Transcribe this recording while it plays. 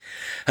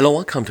Hello,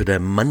 welcome to the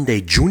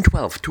Monday, June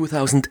 12th,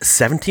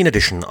 2017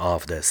 edition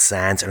of the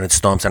SANS Internet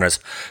Storm Center's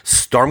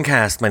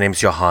StormCast. My name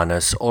is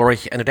Johannes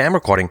Ulrich and today I'm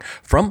recording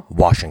from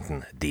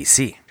Washington,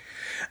 D.C.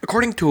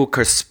 According to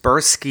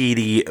Kaspersky,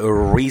 the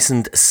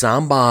recent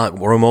Samba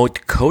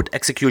remote code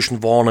execution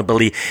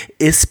vulnerability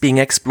is being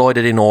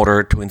exploited in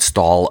order to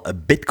install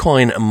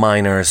Bitcoin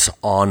miners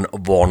on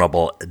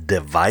vulnerable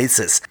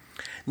devices.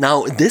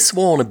 Now, this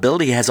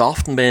vulnerability has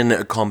often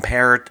been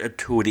compared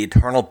to the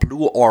Eternal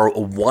Blue or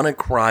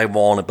WannaCry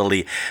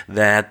vulnerability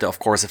that, of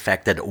course,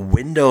 affected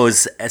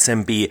Windows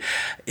SMB.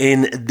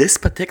 In this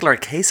particular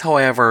case,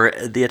 however,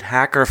 the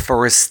attacker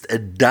first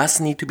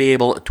does need to be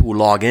able to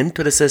log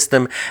into the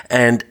system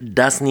and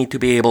does need to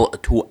be able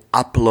to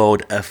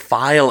upload a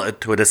file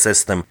to the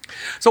system.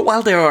 So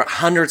while there are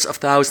hundreds of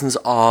thousands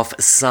of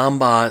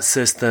Samba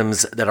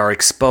systems that are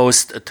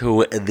exposed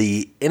to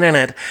the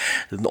internet,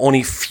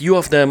 only few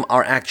of them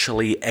are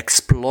actually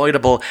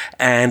exploitable,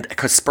 and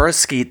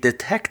Kaspersky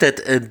detected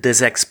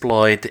this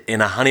exploit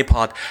in a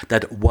honeypot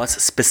that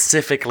was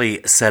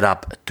specifically set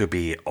up to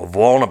be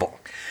vulnerable.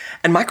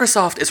 And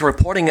Microsoft is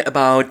reporting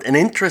about an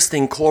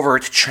interesting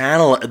covert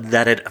channel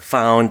that it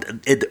found.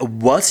 It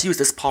was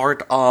used as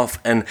part of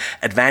an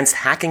advanced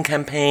hacking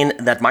campaign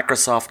that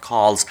Microsoft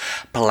calls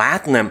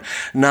Platinum.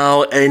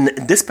 Now, in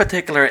this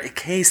particular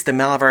case, the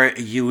malware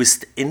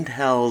used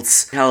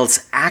Intel's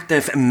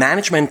active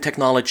management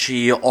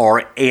technology,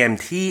 or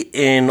AMT,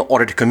 in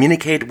order to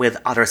communicate with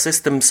other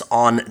systems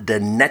on the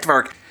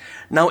network.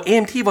 Now,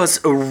 AMT was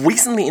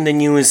recently in the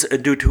news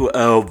due to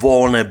a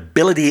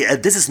vulnerability.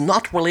 This is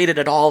not related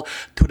at all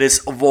to this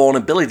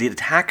vulnerability. The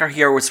attacker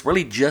here was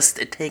really just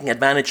taking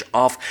advantage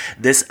of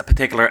this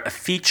particular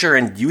feature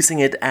and using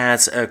it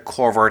as a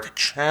covert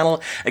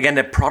channel. Again,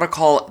 the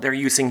protocol they're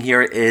using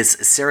here is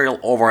serial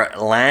over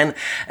LAN.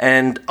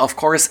 And of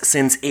course,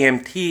 since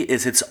AMT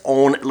is its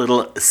own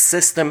little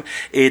system,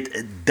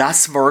 it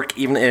does work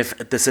even if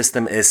the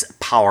system is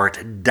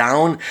powered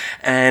down,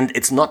 and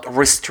it's not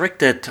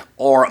restricted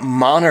or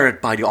monitored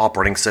by the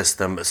operating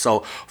system. So,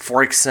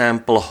 for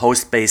example,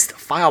 host-based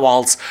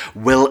firewalls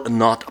will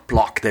not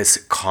block this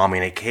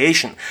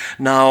communication.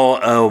 Now,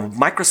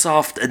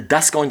 Microsoft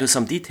does go into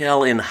some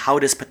detail in how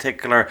this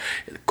particular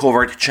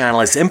covert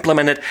channel is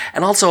implemented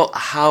and also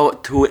how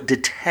to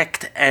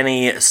detect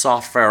any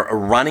software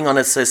running on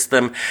a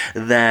system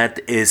that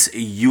is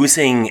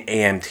using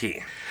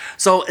AMT.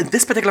 So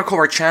this particular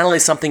covert channel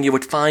is something you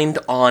would find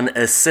on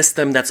a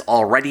system that's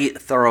already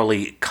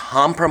thoroughly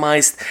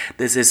compromised.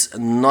 This is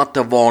not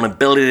a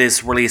vulnerability, it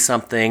is really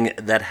something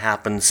that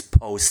happens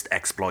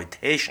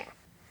post-exploitation.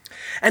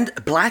 And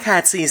Black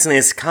Hat season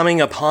is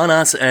coming upon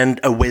us, and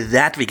with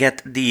that we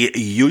get the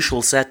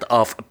usual set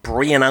of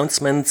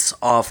pre-announcements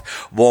of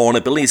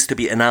vulnerabilities to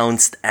be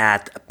announced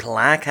at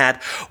Black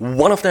Hat.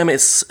 One of them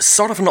is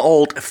sort of an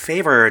old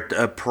favorite,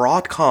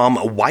 Broadcom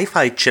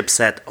Wi-Fi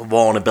chipset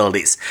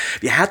vulnerabilities.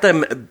 We had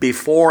them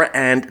before,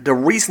 and the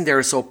reason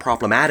they're so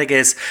problematic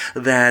is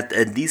that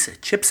these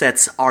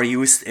chipsets are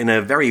used in a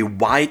very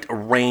wide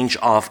range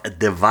of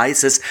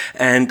devices,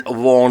 and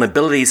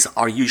vulnerabilities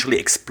are usually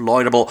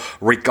exploitable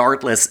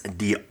regardless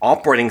the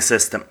operating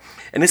system.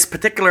 In this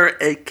particular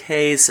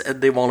case,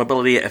 the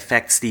vulnerability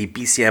affects the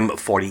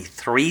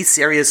BCM43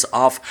 series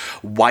of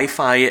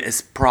Wi-Fi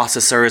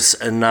processors.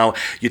 And now,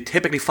 you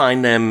typically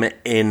find them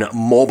in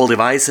mobile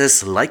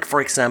devices, like,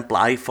 for example,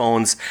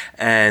 iPhones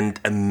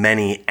and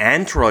many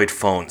Android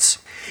phones.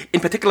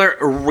 In particular,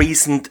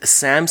 recent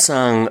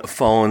Samsung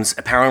phones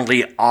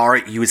apparently are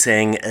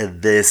using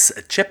this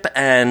chip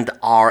and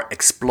are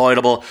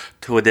exploitable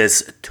to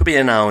this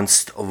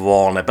to-be-announced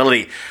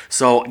vulnerability.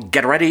 So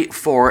get ready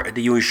for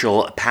the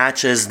usual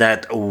patches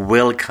that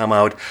will come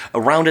out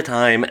around the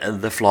time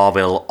the flaw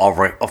will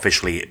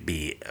officially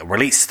be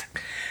released.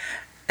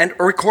 And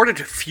Recorded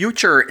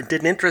Future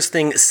did an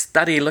interesting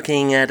study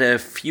looking at a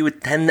few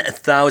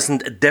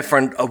 10,000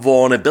 different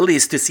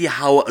vulnerabilities to see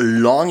how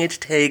long it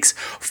takes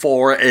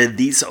for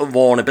these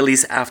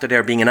vulnerabilities after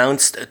they're being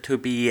announced to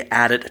be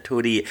added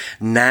to the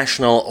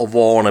National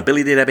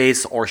Vulnerability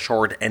Database, or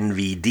short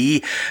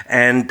NVD,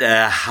 and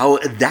how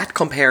that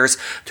compares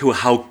to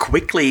how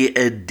quickly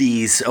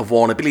these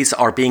vulnerabilities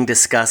are being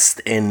discussed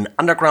in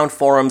underground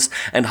forums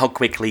and how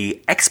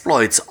quickly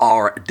exploits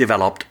are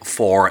developed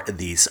for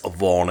these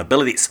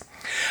vulnerabilities.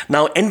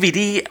 Now,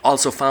 NVD,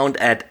 also found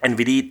at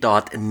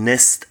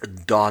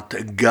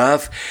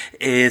nvd.nist.gov,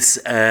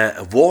 is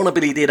a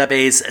vulnerability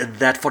database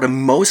that for the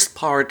most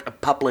part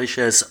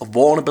publishes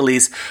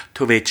vulnerabilities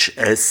to which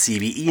a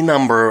CVE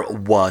number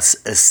was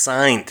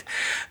assigned.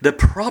 The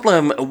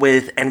problem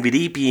with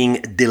NVD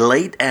being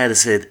delayed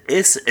as it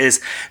is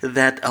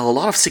that a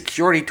lot of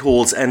security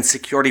tools and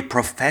security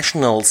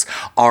professionals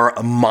are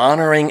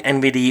monitoring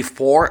NVD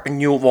for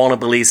new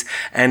vulnerabilities,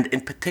 and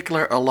in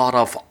particular a lot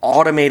of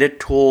automated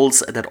tools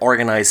tools that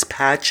organize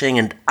patching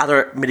and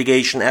other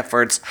mitigation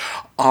efforts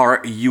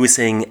are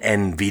using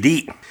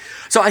NVD.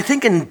 So I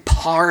think in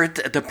part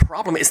the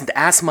problem isn't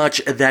as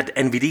much that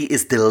NVD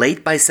is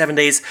delayed by 7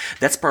 days.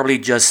 That's probably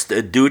just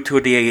due to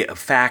the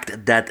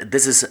fact that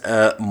this is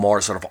a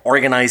more sort of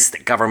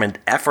organized government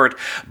effort,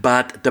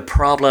 but the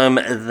problem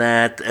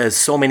that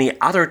so many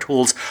other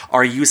tools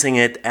are using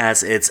it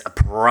as its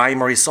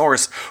primary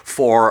source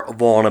for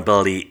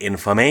vulnerability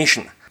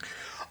information.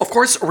 Of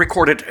course,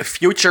 Recorded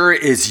Future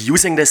is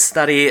using this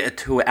study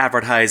to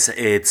advertise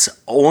its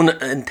own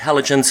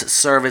intelligence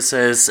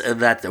services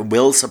that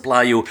will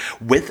supply you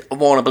with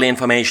vulnerability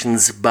information,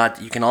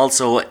 but you can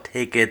also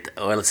take it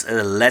as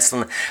a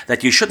lesson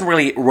that you shouldn't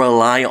really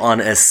rely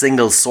on a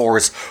single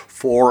source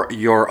for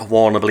your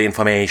vulnerability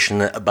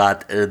information,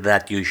 but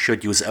that you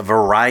should use a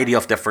variety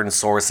of different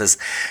sources.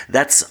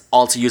 That's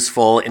also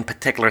useful in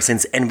particular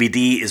since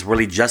NVD is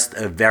really just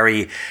a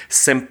very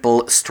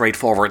simple,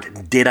 straightforward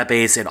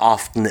database. It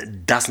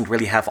often doesn't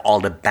really have all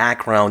the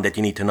background that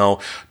you need to know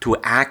to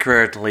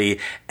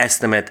accurately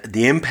estimate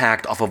the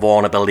impact of a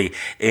vulnerability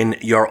in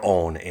your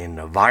own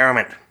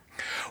environment.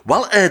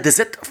 Well, that's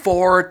it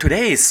for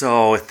today.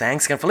 So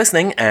thanks again for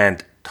listening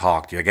and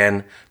talk to you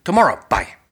again tomorrow. Bye.